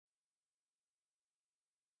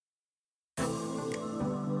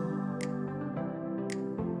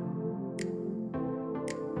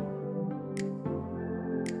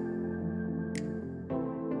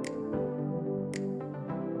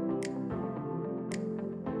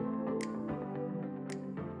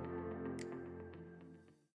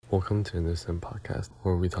Welcome to the STEM podcast,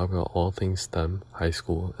 where we talk about all things STEM, high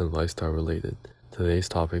school, and lifestyle related. Today's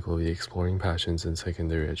topic will be exploring passions in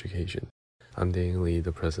secondary education. I'm Daniel Lee,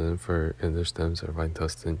 the president for InterSTEM Certified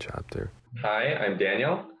Tustin chapter. Hi, I'm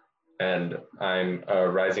Daniel, and I'm a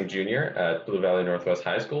rising junior at Blue Valley Northwest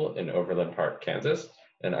High School in Overland Park, Kansas,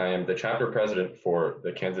 and I am the chapter president for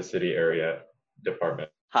the Kansas City area department.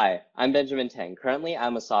 Hi, I'm Benjamin Tang. Currently,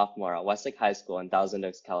 I'm a sophomore at Westlake High School in Thousand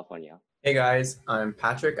Oaks, California. Hey guys, I'm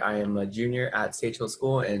Patrick. I am a junior at Sage Hill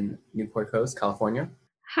School in Newport Coast, California.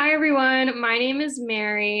 Hi everyone, my name is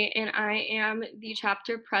Mary and I am the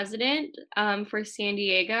chapter president for San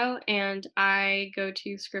Diego, and I go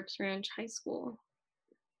to Scripps Ranch High School.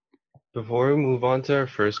 Before we move on to our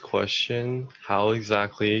first question, how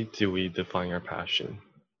exactly do we define our passion?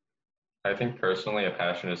 I think personally a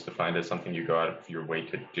passion is defined as something you go out of your way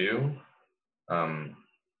to do.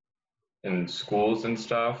 In schools and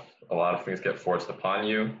stuff, a lot of things get forced upon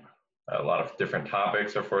you. A lot of different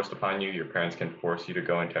topics are forced upon you. Your parents can force you to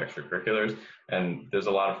go into extracurriculars, and there's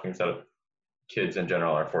a lot of things that kids in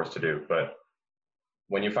general are forced to do. But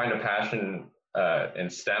when you find a passion in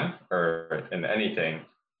STEM or in anything,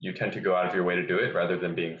 you tend to go out of your way to do it rather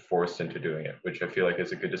than being forced into doing it, which I feel like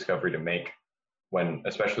is a good discovery to make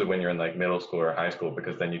especially when you're in like middle school or high school,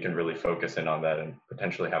 because then you can really focus in on that and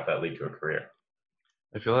potentially have that lead to a career.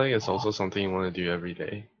 I feel like it's also something you want to do every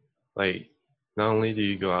day. Like, not only do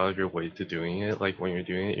you go out of your way to doing it, like when you're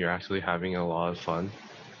doing it, you're actually having a lot of fun.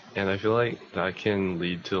 And I feel like that can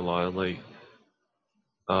lead to a lot of like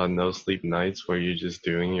no sleep nights where you're just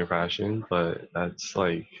doing your passion, but that's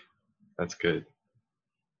good.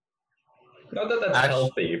 Not that that's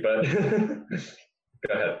healthy, but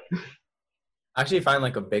go ahead. I actually find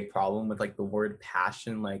like a big problem with like the word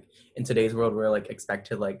passion. Like in today's world, we're like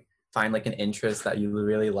expected to like find like an interest that you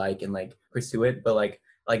really like and like pursue it. But like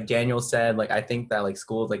Daniel said, like I think that like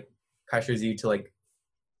schools like pressures you to like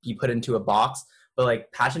be put into a box. But like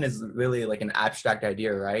passion is really like an abstract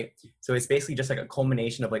idea, right? So it's basically just like a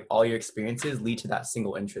culmination of like all your experiences lead to that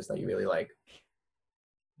single interest that you really like.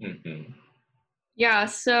 Mm-hmm. Yeah,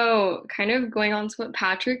 so kind of going on to what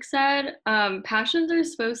Patrick said, passions are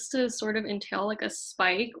supposed to sort of entail like a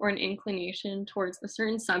spike or an inclination towards a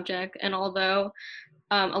certain subject. And although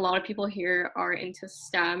a lot of people here are into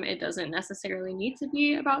STEM, it doesn't necessarily need to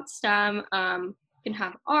be about STEM. You can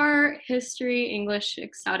have art, history, English,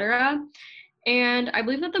 etc. And I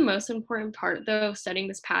believe that the most important part, though, of studying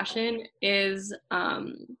this passion is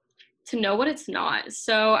to know what it's not.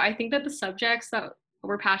 So I think that the subjects that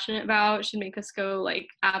we're passionate about should make us go like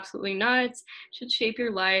absolutely nuts, should shape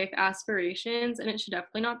your life, aspirations, and it should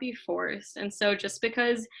definitely not be forced. And so just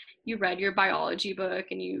because you read your biology book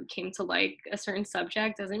and you came to like a certain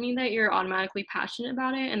subject doesn't mean that you're automatically passionate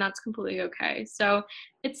about it, and that's completely okay. So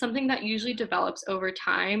it's something that usually develops over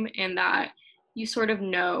time and that you sort of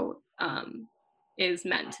know is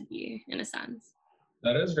meant to be, in a sense.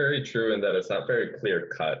 That is very true in that it's not very clear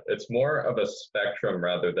cut. It's more of a spectrum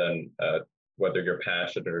rather than whether you're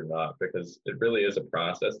passionate or not, because it really is a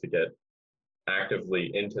process to get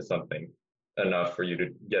actively into something enough for you to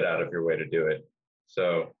get out of your way to do it.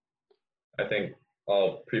 So I think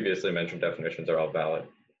all previously mentioned definitions are all valid.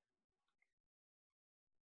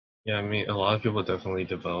 Yeah, I mean, a lot of people definitely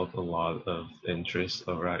develop a lot of interest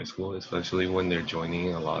over high school, especially when they're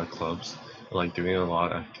joining a lot of clubs, like doing a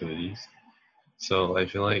lot of activities. So I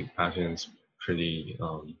feel like passion is pretty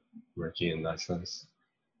murky in that sense.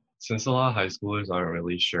 Since a lot of high schoolers aren't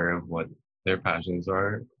really sure of what their passions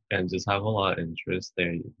are and just have a lot of interest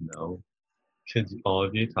they know, could all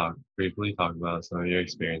of you briefly talk about some of your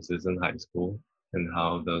experiences in high school and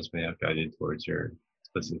how those may have guided towards your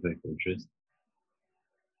specific interest?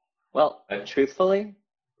 Well, truthfully,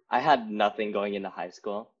 I had nothing going into high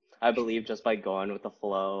school. I believed just by going with the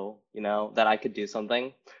flow, that I could do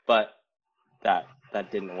something, but that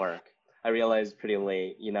didn't work. I realized pretty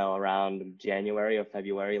late, around January or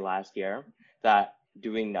February last year, that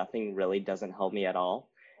doing nothing really doesn't help me at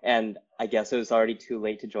all. And I guess it was already too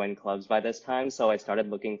late to join clubs by this time, so I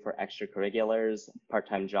started looking for extracurriculars,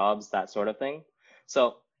 part-time jobs, that sort of thing.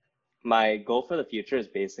 So my goal for the future is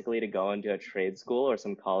basically to go into a trade school or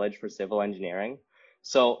some college for civil engineering.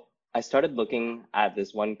 So I started looking at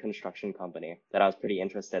this one construction company that I was pretty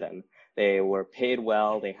interested in. They were paid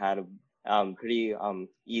well, they had pretty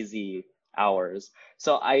easy hours.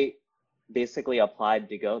 So I basically applied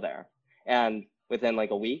to go there. And within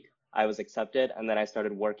like a week, I was accepted. And then I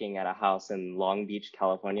started working at a house in Long Beach,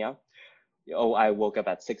 California. I woke up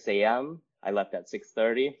at 6 a.m. I left at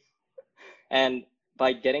 6:30. And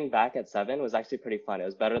by getting back at 7 was actually pretty fun. It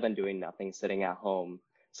was better than doing nothing, sitting at home.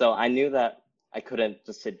 So I knew that I couldn't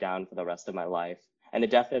just sit down for the rest of my life. And it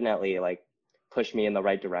definitely like pushed me in the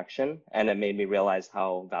right direction, and it made me realize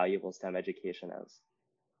how valuable STEM education is.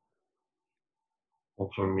 Well,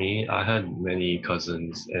 for me, I had many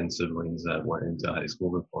cousins and siblings that went into high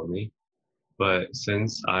school before me. But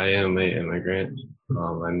since I am an immigrant,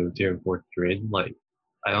 I moved here in fourth grade. Like,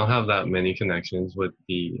 I don't have that many connections with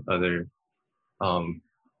the other um,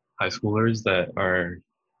 high schoolers that are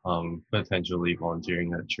potentially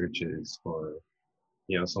volunteering at churches or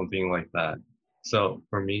something like that. So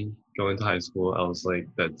for me, going to high school, I was like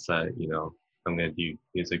dead set. I'm gonna do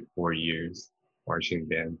music 4 years, marching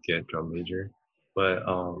band, get drum major. But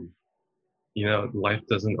life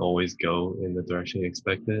doesn't always go in the direction you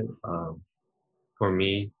expected. For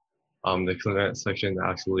me, the Clarinet section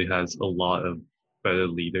actually has a lot of better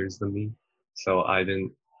leaders than me. So I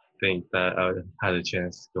didn't think that I had a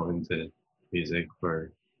chance to go into music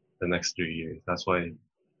for the next 3 years. That's why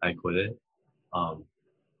I quit it. Um,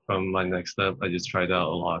 from my next step, I just tried out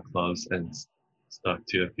a lot of clubs and stuck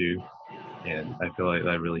to a few, and I feel like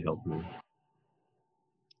that really helped me.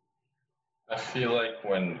 I feel like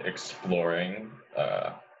when exploring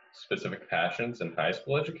specific passions in high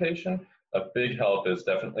school education, a big help is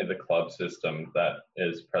definitely the club system that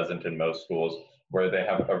is present in most schools, where they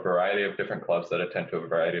have a variety of different clubs that attend to a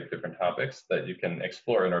variety of different topics that you can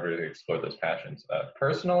explore in order to explore those passions.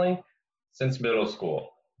 Personally, since middle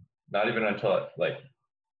school, not even until like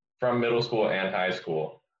from middle school and high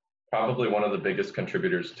school, probably one of the biggest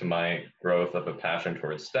contributors to my growth of a passion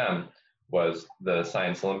towards STEM was the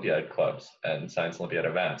Science Olympiad clubs and Science Olympiad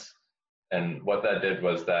events. And what that did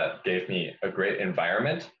was that gave me a great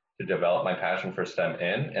environment to develop my passion for STEM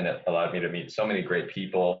in, and it allowed me to meet so many great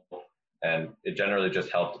people. And it generally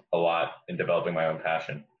just helped a lot in developing my own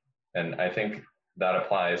passion. And I think that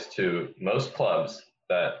applies to most clubs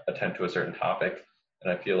that attend to a certain topic.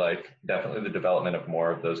 And I feel like definitely the development of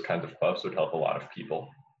more of those kinds of clubs would help a lot of people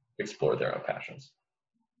explore their own passions.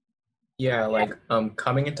 Yeah, like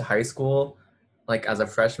coming into high school, like as a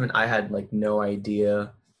freshman, I had like no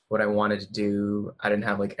idea what I wanted to do. I didn't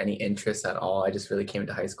have like any interest at all. I just really came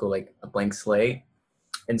into high school like a blank slate.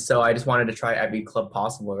 And so I just wanted to try every club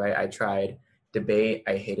possible, right? I tried debate.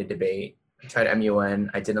 I hated debate. I tried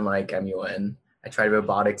MUN. I didn't like MUN. I tried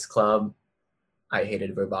robotics club. I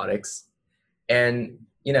hated robotics. And,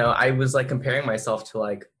 I was like comparing myself to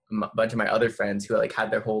like a bunch of my other friends who like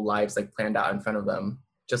had their whole lives like planned out in front of them,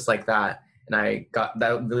 just like that. And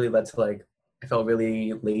that really led to like, I felt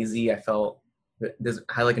really lazy. I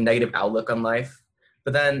had like a negative outlook on life.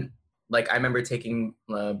 But then like, I remember taking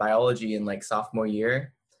biology in like sophomore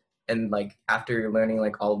year. And like, after learning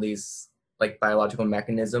like all these like biological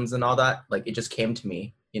mechanisms and all that, like it just came to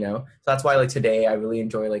me, So that's why like today I really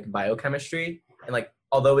enjoy like biochemistry. And like,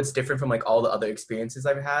 although it's different from like all the other experiences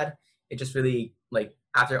I've had, it just really like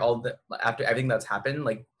after everything that's happened,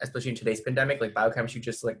 like especially in today's pandemic, like biochemistry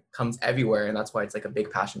just like comes everywhere, and that's why it's like a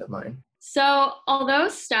big passion of mine. So, although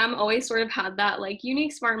STEM always sort of had that like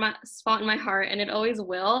unique spot in my heart, and it always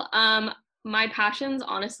will, my passions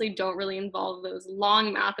honestly don't really involve those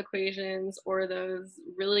long math equations or those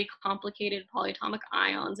really complicated polyatomic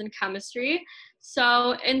ions in chemistry.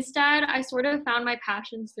 So instead, I sort of found my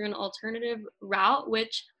passions through an alternative route,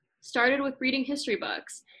 which started with reading history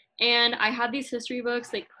books. And I had these history books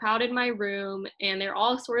that crowded my room, and they're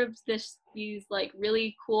all sort of these like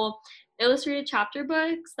really cool illustrated chapter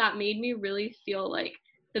books that made me really feel like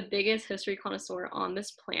the biggest history connoisseur on this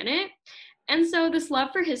planet. And so this love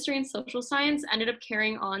for history and social science ended up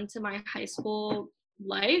carrying on to my high school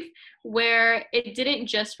life, where it didn't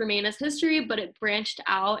just remain as history, but it branched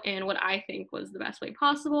out in what I think was the best way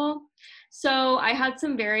possible. So I had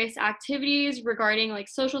some various activities regarding like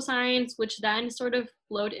social science, which then sort of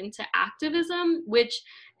flowed into activism, which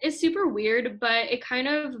is super weird, but it kind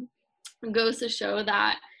of goes to show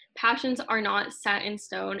that passions are not set in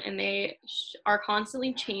stone, and they are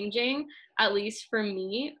constantly changing, at least for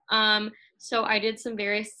me. So I did some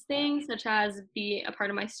various things, such as be a part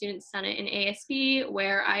of my student senate in ASB,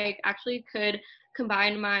 where I actually could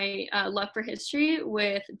combine my love for history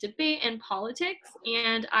with debate and politics.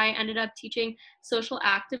 And I ended up teaching social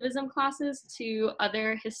activism classes to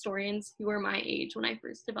other historians who were my age when I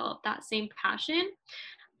first developed that same passion.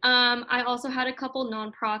 I also had a couple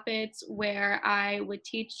nonprofits where I would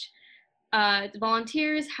teach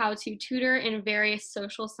volunteers how to tutor in various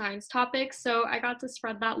social science topics. So I got to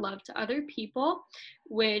spread that love to other people,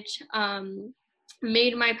 which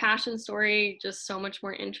made my passion story just so much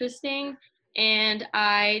more interesting. And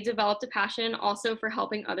I developed a passion also for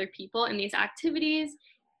helping other people in these activities.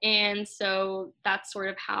 And so that's sort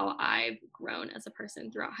of how I've grown as a person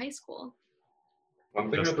throughout high school. One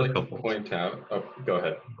thing Just I'd a like to couple. point out, oh, go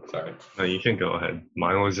ahead. Sorry. No, you can go ahead.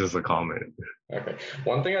 Mine was just a comment. Okay.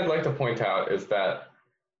 One thing I'd like to point out is that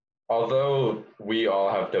although we all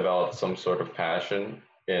have developed some sort of passion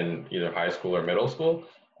in either high school or middle school,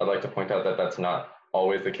 I'd like to point out that that's not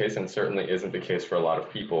always the case and certainly isn't the case for a lot of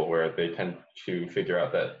people where they tend to figure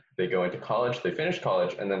out that they go into college, they finish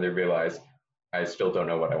college, and then they realize, I still don't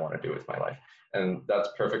know what I want to do with my life. And that's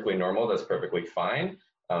perfectly normal. That's perfectly fine.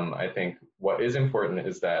 I think what is important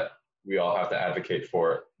is that we all have to advocate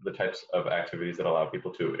for the types of activities that allow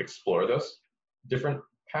people to explore those different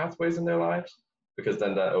pathways in their lives, because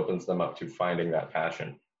then that opens them up to finding that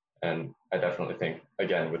passion. And I definitely think,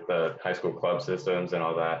 again, with the high school club systems and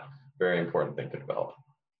all that, very important thing to develop.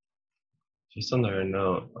 Just on another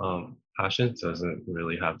note, passion doesn't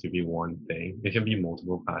really have to be one thing. It can be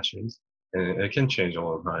multiple passions, and it can change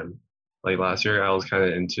all the time. Like last year, I was kind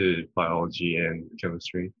of into biology and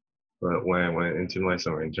chemistry, but when I went into my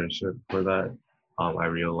summer internship for that, I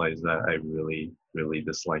realized that I really, really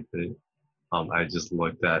disliked it. I just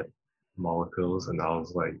looked at molecules and I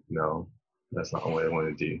was like, no, that's not what I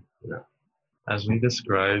want to do. You know, as we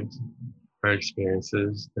described our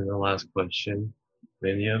experiences in the last question,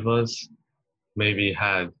 many of us maybe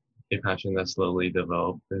had a passion that slowly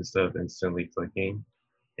developed instead of instantly clicking,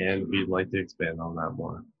 and we'd like to expand on that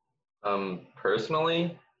more.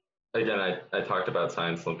 Personally, again, I talked about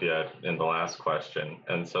Science Olympiad in the last question,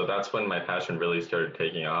 and so that's when my passion really started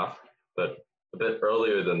taking off. But a bit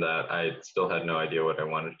earlier than that, I still had no idea what I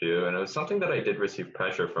wanted to do, and it was something that I did receive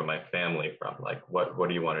pressure from my family from, like, what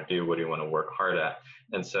do you want to do? What do you want to work hard at?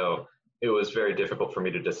 And so it was very difficult for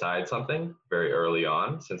me to decide something very early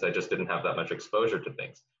on, since I just didn't have that much exposure to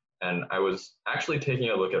things. And I was actually taking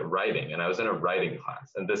a look at writing, and I was in a writing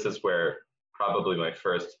class, and this is where probably my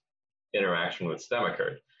first interaction with STEM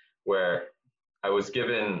occurred, where I was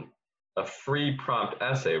given a free prompt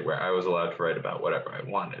essay where I was allowed to write about whatever I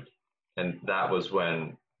wanted. And that was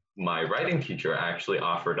when my writing teacher actually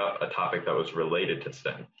offered up a topic that was related to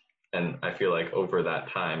STEM. And I feel like over that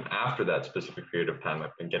time, after that specific period of time,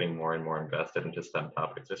 I've been getting more and more invested into STEM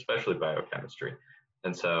topics, especially biochemistry.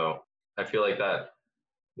 And so I feel like that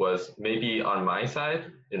was maybe on my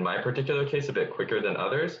side, in my particular case, a bit quicker than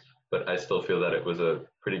others, but I still feel that it was a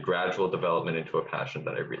pretty gradual development into a passion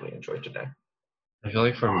that I really enjoy today. I feel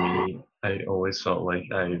like for me, I always felt like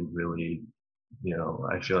I really,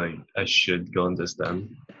 I feel like I should go into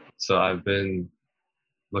STEM. So I've been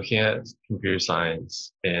looking at computer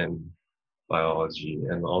science and biology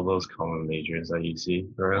and all those common majors that you see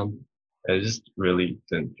around. I just really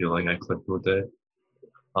didn't feel like I clicked with it.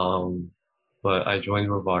 But I joined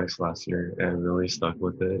robotics last year and really stuck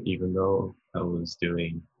with it, even though I was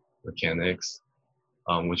doing mechanics,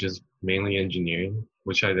 which is mainly engineering,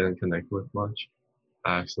 which I didn't connect with much.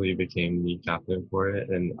 I actually became the captain for it,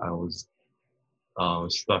 and I was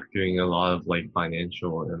stuck doing a lot of like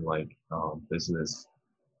financial and like business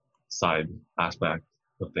side aspect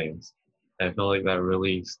of things. I felt like that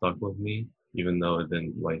really stuck with me, even though it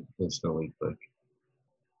didn't like instantly click.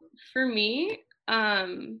 For me,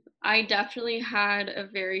 I definitely had a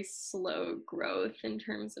very slow growth in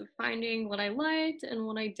terms of finding what I liked and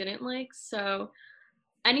what I didn't like. So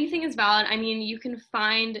anything is valid. I mean, you can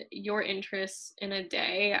find your interests in a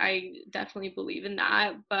day. I definitely believe in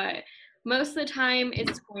that. But most of the time,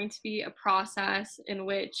 it's going to be a process in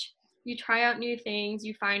which you try out new things,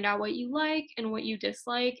 you find out what you like and what you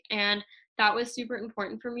dislike. And that was super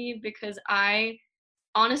important for me because I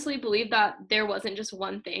honestly believe that there wasn't just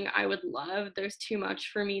one thing I would love. There's too much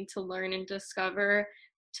for me to learn and discover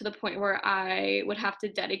to the point where I would have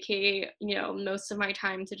to dedicate, most of my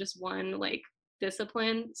time to just one like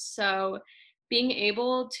discipline. So being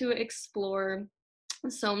able to explore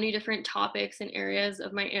so many different topics and areas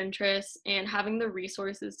of my interests and having the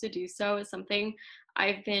resources to do so is something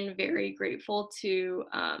I've been very grateful to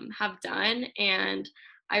have done. And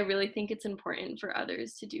I really think it's important for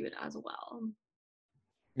others to do it as well.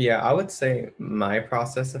 Yeah, I would say my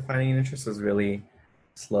process of finding an interest was really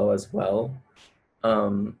slow as well.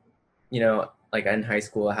 Um, like in high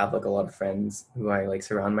school, I have like a lot of friends who I like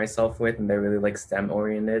surround myself with, and they're really like STEM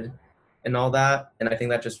oriented and all that. And I think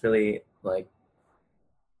that just really like,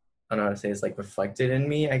 I don't know how to say, it's like reflected in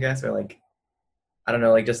me, I guess, or like, I don't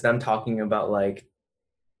know, like just them talking about like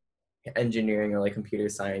engineering or like computer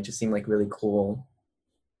science just seemed like really cool.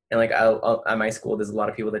 And like at my school, there's a lot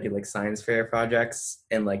of people that do like science fair projects,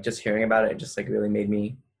 and like just hearing about it just like really made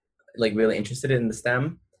me like really interested in the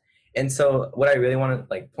STEM. And so what I really want to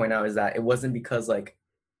like point out is that it wasn't because like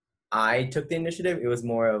I took the initiative. It was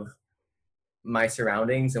more of my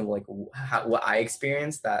surroundings and like what I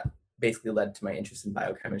experienced that basically led to my interest in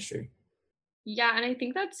biochemistry. Yeah, and I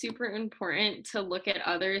think that's super important to look at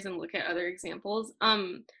others and look at other examples.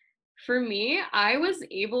 For me, I was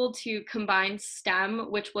able to combine STEM,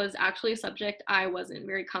 which was actually a subject I wasn't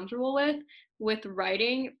very comfortable with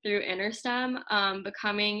writing through InterSTEM,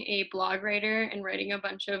 becoming a blog writer and writing a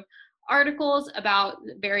bunch of articles about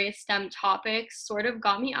various STEM topics sort of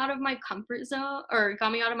got me out of my comfort zone, or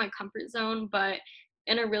got me out of my comfort zone, but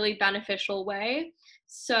in a really beneficial way.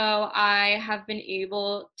 So I have been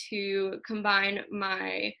able to combine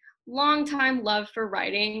my longtime love for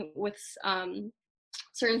writing with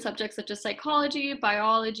certain subjects such as psychology,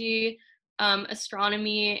 biology,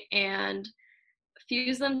 astronomy, and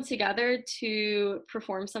fuse them together to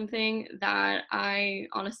perform something that I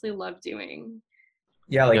honestly love doing.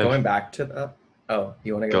 Yeah, like Yeah, going back to that. Oh,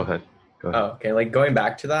 you want to go go? ahead. Go Oh, ahead. okay. Like going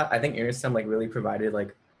back to that, I think InterSTEM like really provided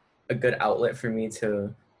like a good outlet for me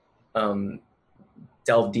to um,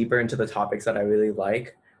 delve deeper into the topics that I really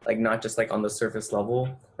like not just like on the surface level.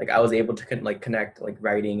 Like I was able to connect like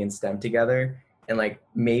writing and STEM together, and like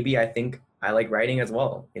maybe I think I like writing as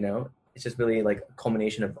well. You know, it's just really like a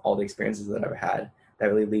culmination of all the experiences that I've had that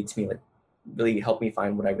really leads me like really help me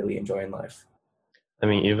find what I really enjoy in life. I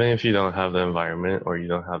mean, even if you don't have the environment or you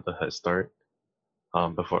don't have the head start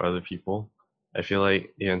before other people, I feel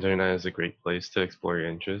like the internet is a great place to explore your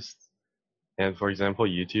interests. And for example,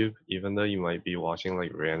 YouTube, even though you might be watching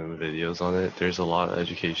like random videos on it, there's a lot of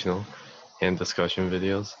educational and discussion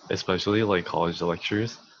videos, especially like college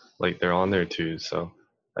lectures. Like they're on there too. So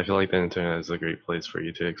I feel like the internet is a great place for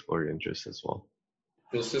you to explore your interests as well.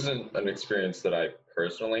 This isn't an experience that I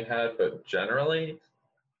personally had, but generally,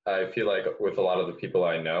 I feel like with a lot of the people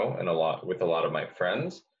I know and a lot of my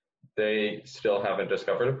friends, they still haven't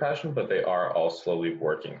discovered a passion, but they are all slowly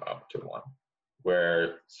working up to one.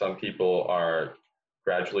 Where some people are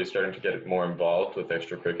gradually starting to get more involved with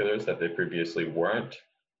extracurriculars that they previously weren't.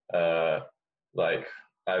 Uh, like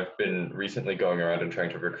I've been recently going around and trying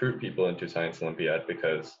to recruit people into Science Olympiad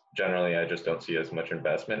because generally I just don't see as much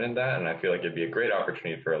investment in that, and I feel like it'd be a great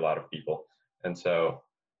opportunity for a lot of people. And so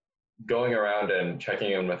going around and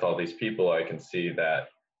checking in with all these people, I can see that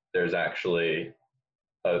there's actually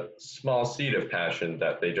a small seed of passion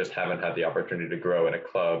that they just haven't had the opportunity to grow in a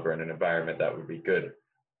club or in an environment that would be good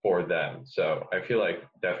for them. So I feel like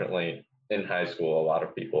definitely in high school, a lot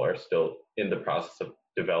of people are still in the process of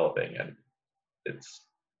developing, and it's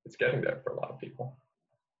getting there for a lot of people.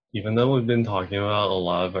 Even though we've been talking about a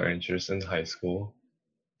lot of our interests in high school,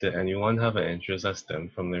 did anyone have an interest that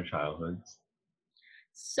stemmed from their childhoods?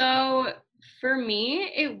 So for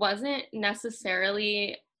me, it wasn't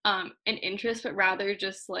necessarily an interest, but rather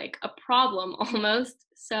just like a problem almost.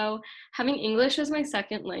 So having English as my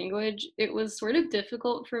second language, it was sort of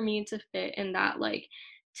difficult for me to fit in that like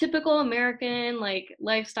typical American like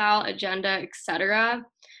lifestyle agenda, etc.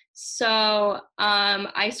 So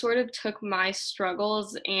I sort of took my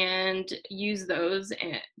struggles and used those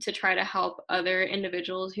to try to help other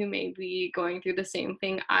individuals who may be going through the same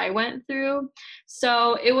thing I went through.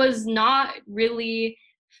 So it was not really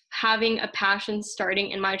having a passion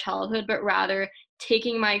starting in my childhood, but rather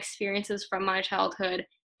taking my experiences from my childhood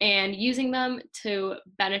and using them to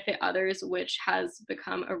benefit others, which has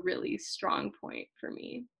become a really strong point for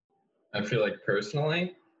me. I feel like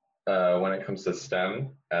personally, when it comes to STEM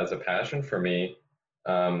as a passion for me,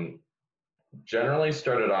 um, generally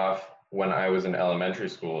started off when I was in elementary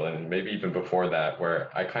school and maybe even before that, where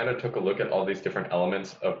I kind of took a look at all these different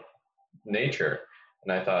elements of nature.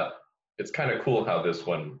 And I thought, it's kind of cool how this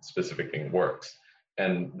one specific thing works.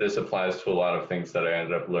 And this applies to a lot of things that I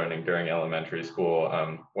ended up learning during elementary school.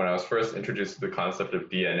 When I was first introduced to the concept of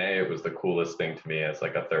DNA, it was the coolest thing to me as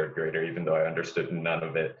like a third grader, even though I understood none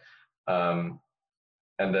of it. Um,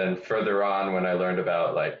 and then further on, when I learned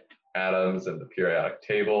about like atoms and the periodic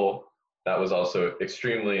table, that was also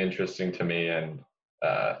extremely interesting to me. And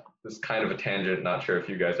this is kind of a tangent, not sure if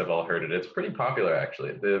you guys have all heard it. It's pretty popular,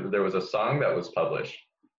 actually. There was a song that was published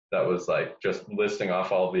that was like just listing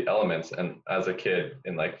off all the elements. And as a kid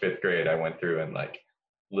in like fifth grade, I went through and like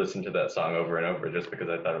listened to that song over and over just because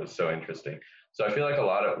I thought it was so interesting. So I feel like a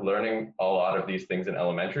lot of learning a lot of these things in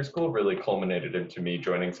elementary school really culminated into me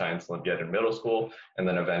joining Science Olympiad in middle school, and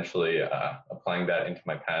then eventually applying that into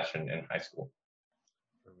my passion in high school.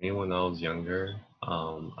 For me, when I was younger,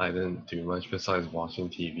 I didn't do much besides watching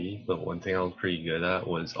TV, but one thing I was pretty good at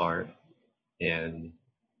was art. And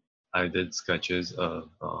I did sketches of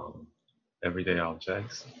everyday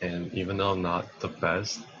objects, and even though I'm not the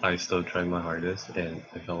best, I still tried my hardest, and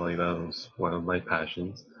I felt like that was one of my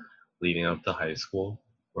passions leading up to high school,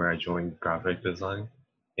 where I joined graphic design,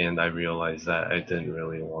 and I realized that I didn't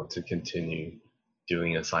really want to continue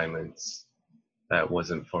doing assignments that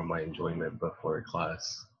wasn't for my enjoyment but for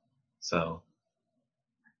class. So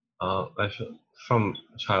I feel from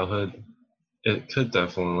childhood, it could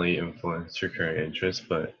definitely influence your current interest,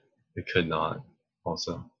 but it could not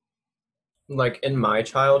also. Like in my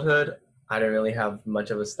childhood, I didn't really have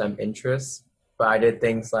much of a STEM interest, but I did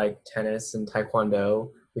things like tennis and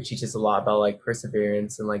taekwondo, which teaches a lot about like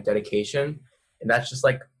perseverance and like dedication. And that's just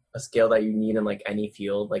like a skill that you need in like any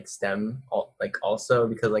field, like STEM, like also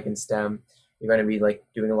because like in STEM, you're going to be like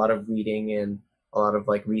doing a lot of reading and a lot of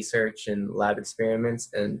like research and lab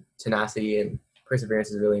experiments, and tenacity and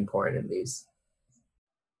perseverance is really important in these.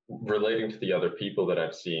 Relating to the other people that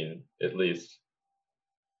I've seen, at least,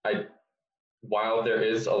 I while there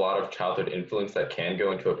is a lot of childhood influence that can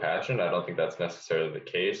go into a passion, I don't think that's necessarily the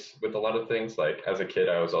case with a lot of things. Like as a kid,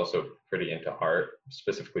 I was also pretty into art,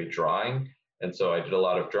 specifically drawing. And so I did a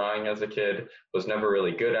lot of drawing as a kid, was never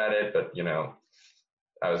really good at it, but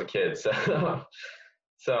I was a kid. So,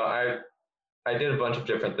 so I did a bunch of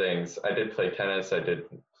different things. I did play tennis. I did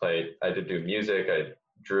do music. I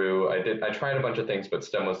drew. I tried a bunch of things, but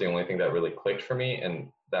STEM was the only thing that really clicked for me. And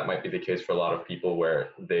that might be the case for a lot of people where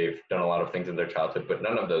they've done a lot of things in their childhood, but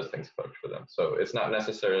none of those things clicked for them. So it's not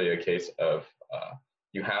necessarily a case of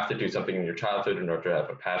you have to do something in your childhood in order to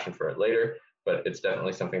have a passion for it later, but it's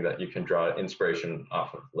definitely something that you can draw inspiration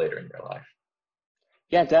off of later in your life.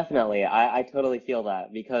 Yeah, definitely. I totally feel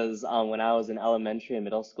that because when I was in elementary and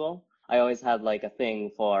middle school, I always had like a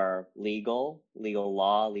thing for legal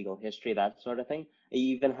law, legal history, that sort of thing. I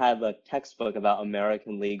even had a textbook about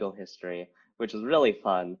American legal history, which was really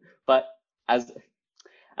fun. But as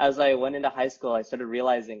as I went into high school, I started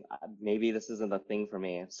realizing maybe this isn't the thing for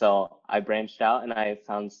me. So I branched out and I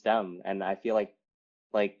found STEM, and I feel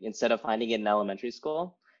like instead of finding it in elementary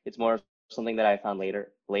school, it's more something that I found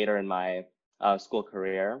later in my school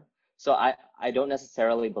career. So I don't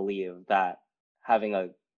necessarily believe that having a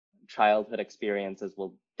childhood experiences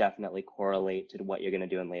will definitely correlate to what you're going to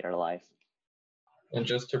do in later life. And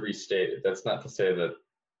just to restate, that's not to say that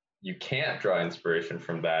you can't draw inspiration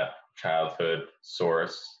from that childhood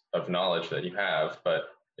source of knowledge that you have, but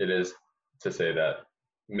it is to say that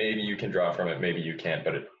maybe you can draw from it, maybe you can't,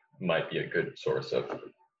 but it might be a good source of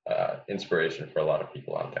inspiration for a lot of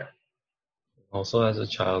people out there. Also, as a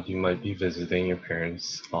child, you might be visiting your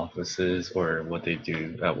parents' offices or what they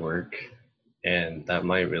do at work, and that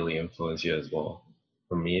might really influence you as well.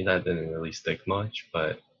 For me, that didn't really stick much,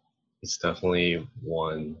 but it's definitely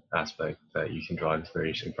one aspect that you can draw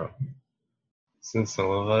inspiration from. Since some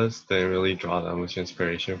of us didn't really draw that much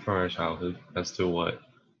inspiration from our childhood as to what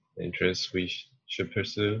interests we should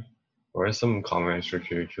pursue, what are some common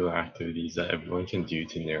extracurricular activities that everyone can do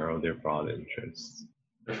to narrow their broad interests?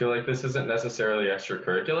 I feel like this isn't necessarily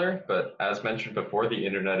extracurricular, but as mentioned before, the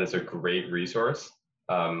internet is a great resource.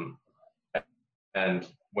 And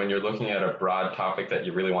when you're looking at a broad topic that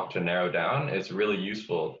you really want to narrow down, it's really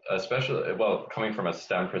useful, especially, well, coming from a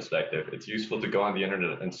STEM perspective, it's useful to go on the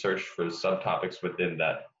internet and search for subtopics within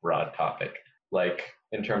that broad topic. Like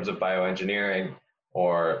in terms of bioengineering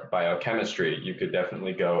or biochemistry, you could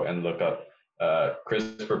definitely go and look up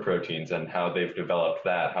CRISPR proteins and how they've developed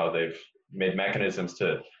that, how they've made mechanisms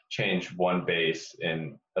to change one base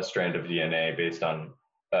in a strand of DNA based on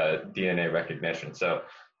DNA recognition. So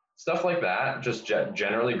stuff like that, just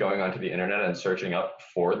generally going onto the internet and searching up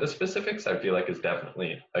for the specifics, I feel like is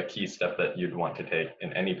definitely a key step that you'd want to take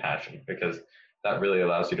in any passion, because that really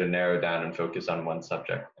allows you to narrow down and focus on one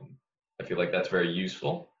subject. And I feel like that's very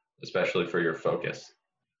useful, especially for your focus.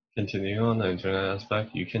 Continuing on the internet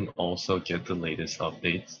aspect, you can also get the latest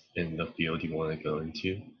updates in the field you want to go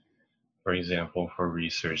into. For example, for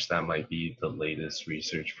research, that might be the latest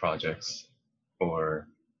research projects or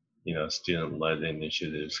student-led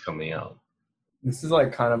initiatives coming out. This is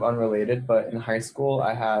like kind of unrelated, but in high school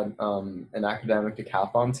I had an academic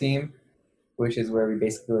decathlon team, which is where we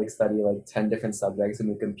basically like study like 10 different subjects and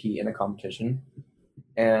we compete in a competition.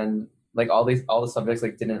 And like all the subjects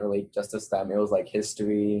like didn't relate just to STEM. It was like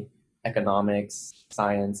history, economics,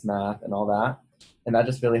 science, math, and all that. And that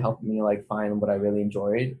just really helped me like find what I really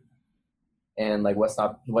enjoyed and like what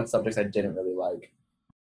subjects I didn't really like.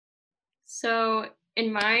 So,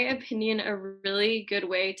 in my opinion, a really good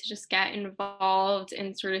way to just get involved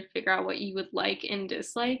and sort of figure out what you would like and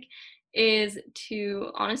dislike is to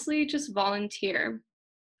honestly just volunteer.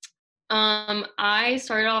 I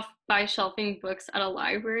started off by shelving books at a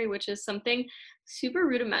library, which is something super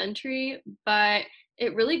rudimentary, but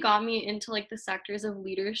it really got me into like the sectors of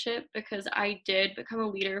leadership because I did become a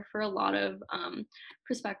leader for a lot of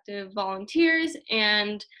prospective volunteers,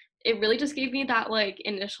 and it really just gave me that like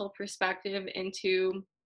initial perspective into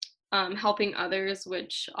helping others,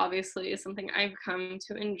 which obviously is something I've come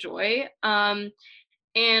to enjoy. And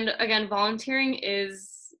again, volunteering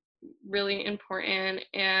is really important,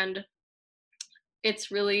 and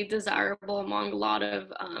it's really desirable among a lot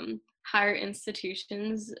of higher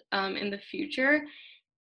institutions in the future.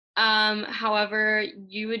 However,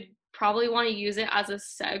 you would probably want to use it as a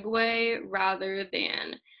segue rather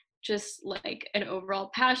than just like an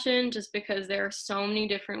overall passion, just because there are so many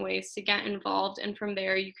different ways to get involved. And from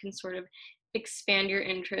there, you can sort of expand your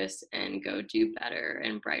interests and go do better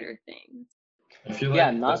and brighter things. I feel Yeah,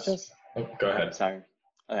 like not this. just. Oh, go ahead. Sorry.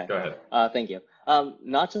 Okay. Go ahead. Thank you.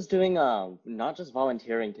 Not just doing, not just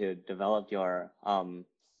volunteering to develop your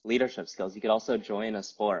leadership skills. You could also join a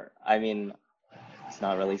sport. I mean, it's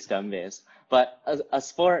not really STEM based, but a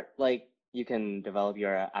sport, like, you can develop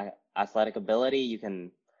your athletic ability. You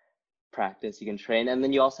can practice, you can train, and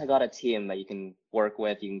then you also got a team that you can work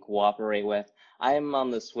with, you can cooperate with. I'm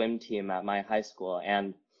on the swim team at my high school,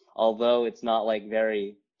 and although it's not like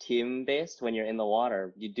very team based when you're in the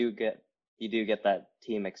water, you do get that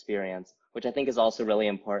team experience, which I think is also really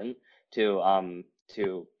important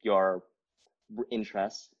to your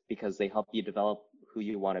interests, because they help you develop who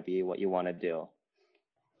you want to be, what you want to do.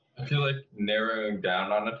 I feel like narrowing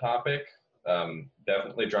down on a topic,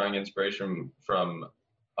 definitely drawing inspiration from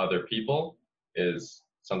other people is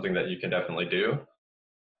something that you can definitely do.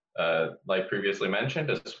 Like previously mentioned,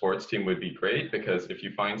 a sports team would be great because if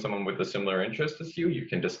you find someone with a similar interest as you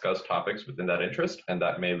can discuss topics within that interest, and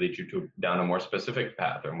that may lead you down a more specific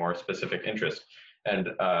path or more specific interest. And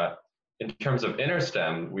in terms of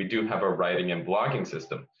InterSTEM, we do have a writing and blogging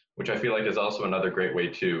system, which I feel like is also another great way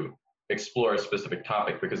to explore a specific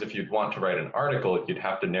topic, because if you'd want to write an article, you'd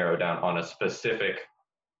have to narrow down on a specific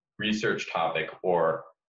research topic or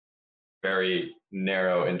very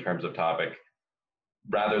narrow in terms of topic,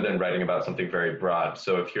 rather than writing about something very broad.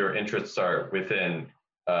 So if your interests are within,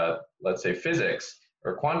 let's say, physics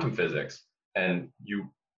or quantum physics, and you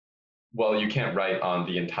can't write on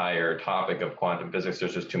the entire topic of quantum physics,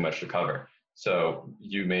 there's just too much to cover. So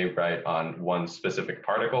you may write on one specific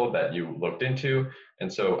particle that you looked into.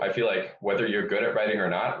 And so I feel like whether you're good at writing or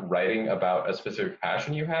not, writing about a specific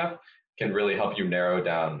passion you have can really help you narrow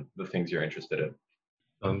down the things you're interested in.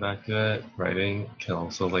 Going back to that, writing can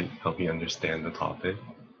also like help you understand the topic.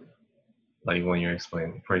 Like when you're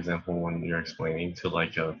explaining, for example, when you're explaining to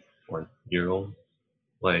like a 4-year-old,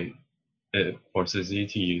 like it forces you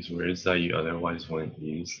to use words that you otherwise wouldn't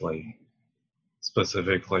use, like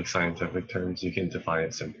specific like scientific terms. You can define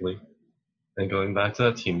it simply. And going back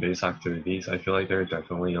to team-based activities, I feel like there are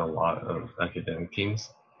definitely a lot of academic teams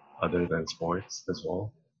other than sports as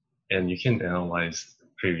well. And you can analyze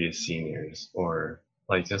previous seniors or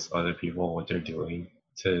like just other people, what they're doing,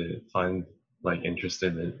 to find like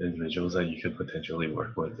interested individuals that you could potentially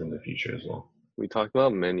work with in the future as well. We talked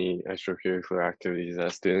about many extracurricular activities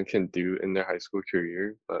that students can do in their high school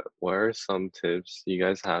career, but what are some tips you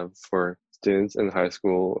guys have for students in high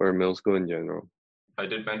school or middle school in general? I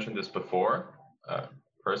did mention this before.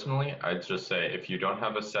 Personally, I'd just say if you don't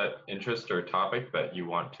have a set interest or topic that you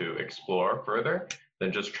want to explore further,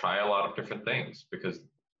 then just try a lot of different things, because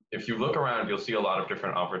if you look around, you'll see a lot of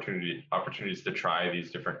different opportunities to try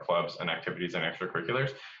these different clubs and activities and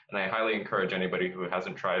extracurriculars. And I highly encourage anybody who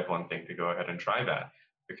hasn't tried one thing to go ahead and try that,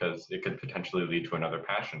 because it could potentially lead to another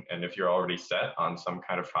passion. And if you're already set on some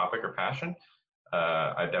kind of topic or passion,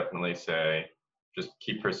 I definitely say just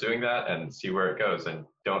keep pursuing that and see where it goes. And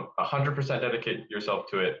don't 100% dedicate yourself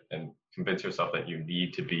to it and convince yourself that you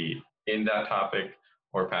need to be in that topic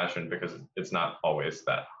or passion, because it's not always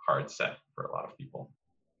that hard set for a lot of people.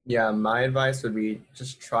 Yeah, my advice would be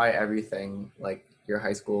just try everything like your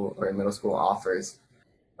high school or middle school offers.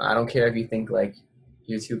 I don't care if you think like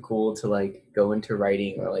you're too cool to like go into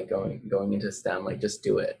writing or like going into STEM, like just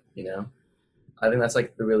do it, you know? I think that's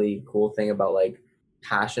like the really cool thing about like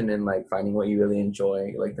passion and like finding what you really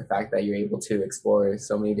enjoy, like the fact that you're able to explore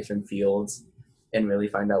so many different fields and really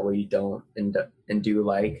find out what you don't and do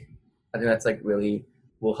like. I think that's like really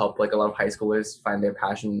will help like a lot of high schoolers find their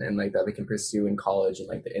passion and like that they can pursue in college and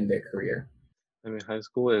like in their career. I mean, high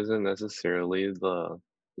school isn't necessarily the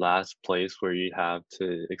last place where you have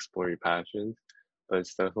to explore your passions, but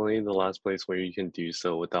it's definitely the last place where you can do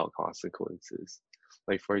so without consequences.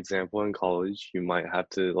 Like for example, in college, you might have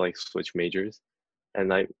to like switch majors, and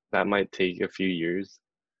like that might take a few years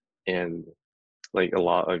and like a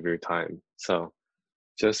lot of your time. So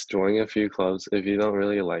just join a few clubs. If you don't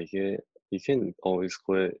really like it, you can always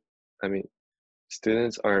quit. I mean,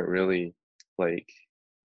 students aren't really like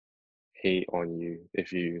hate on you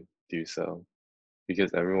if you do so,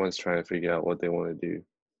 because everyone's trying to figure out what they want to do.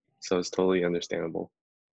 So it's totally understandable.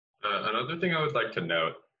 Another thing I would like to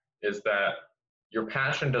note is that your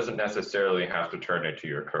passion doesn't necessarily have to turn into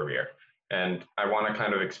your career. And I want to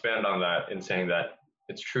kind of expand on that in saying that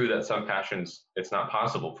it's true that some passions, it's not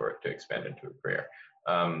possible for it to expand into a career,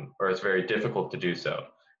 or it's very difficult to do so.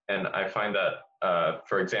 And I find that,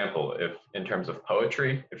 for example, if in terms of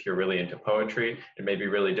poetry, if you're really into poetry, it may be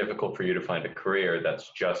really difficult for you to find a career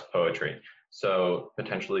that's just poetry. So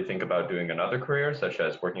potentially think about doing another career, such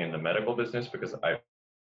as working in the medical business, because I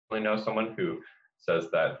know someone who says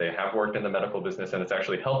that they have worked in the medical business and it's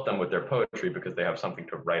actually helped them with their poetry because they have something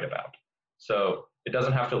to write about. So it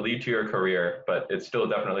doesn't have to lead to your career, but it's still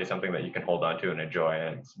definitely something that you can hold on to and enjoy,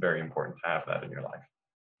 and it's very important to have that in your life.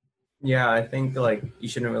 Yeah, I think like you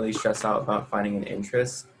shouldn't really stress out about finding an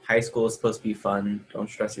interest. High school is supposed to be fun. Don't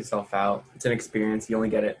stress yourself out. It's an experience. You only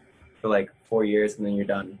get it for like 4 years and then you're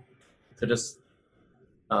done. So just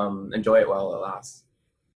enjoy it while it lasts.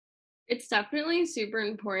 It's definitely super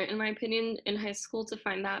important, in my opinion, in high school to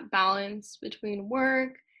find that balance between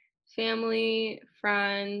work, family,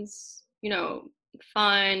 friends,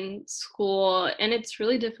 fun, school. And it's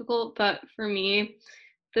really difficult. But for me,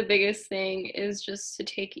 the biggest thing is just to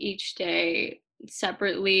take each day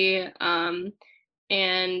separately,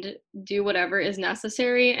 and do whatever is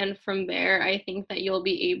necessary. And from there, I think that you'll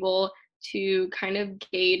be able to kind of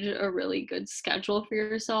gauge a really good schedule for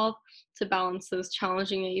yourself to balance those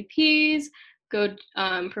challenging APs, go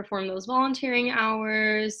perform those volunteering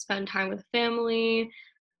hours, spend time with family,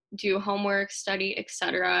 do homework, study,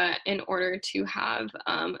 etc., in order to have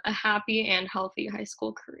a happy and healthy high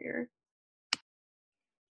school career.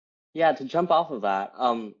 Yeah, to jump off of that,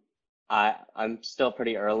 I'm still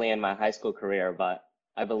pretty early in my high school career, but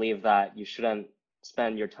I believe that you shouldn't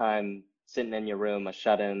spend your time sitting in your room, a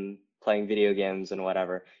shut-in, playing video games and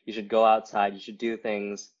whatever. You should go outside, you should do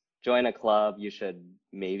things, join a club, you should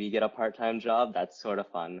maybe get a part-time job. That's sort of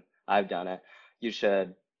fun. I've done it. You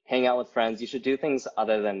should hang out with friends. You should do things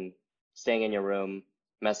other than staying in your room,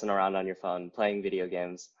 messing around on your phone, playing video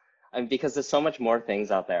games. And because there's so much more things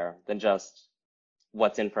out there than just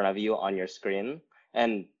what's in front of you on your screen.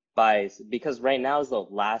 And because right now is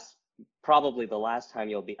probably the last time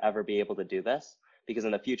you'll ever be able to do this, because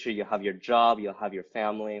in the future you'll have your job, you'll have your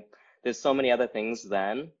family. There's so many other things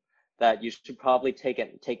then that you should probably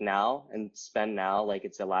take now and spend now like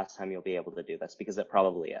it's the last time you'll be able to do this, because it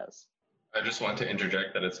probably is. I just want to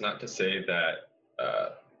interject that it's not to say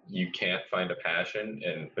that you can't find a passion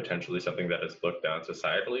in potentially something that is looked down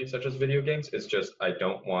societally, such as video games. It's just I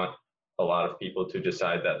don't want a lot of people to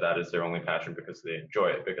decide that that is their only passion because they enjoy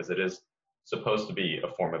it, because it is supposed to be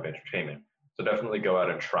a form of entertainment. So definitely go out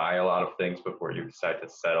and try a lot of things before you decide to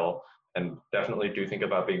settle, and definitely do think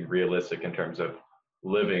about being realistic in terms of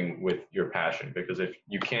living with your passion, because if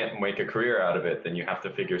you can't make a career out of it, then you have to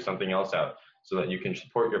figure something else out so that you can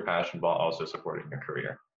support your passion while also supporting your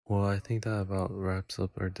career. Well, I think that about wraps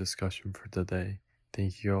up our discussion for today.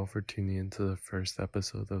 Thank you all for tuning into the first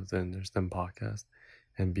episode of the Understand podcast,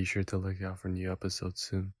 and be sure to look out for new episodes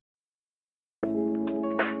soon.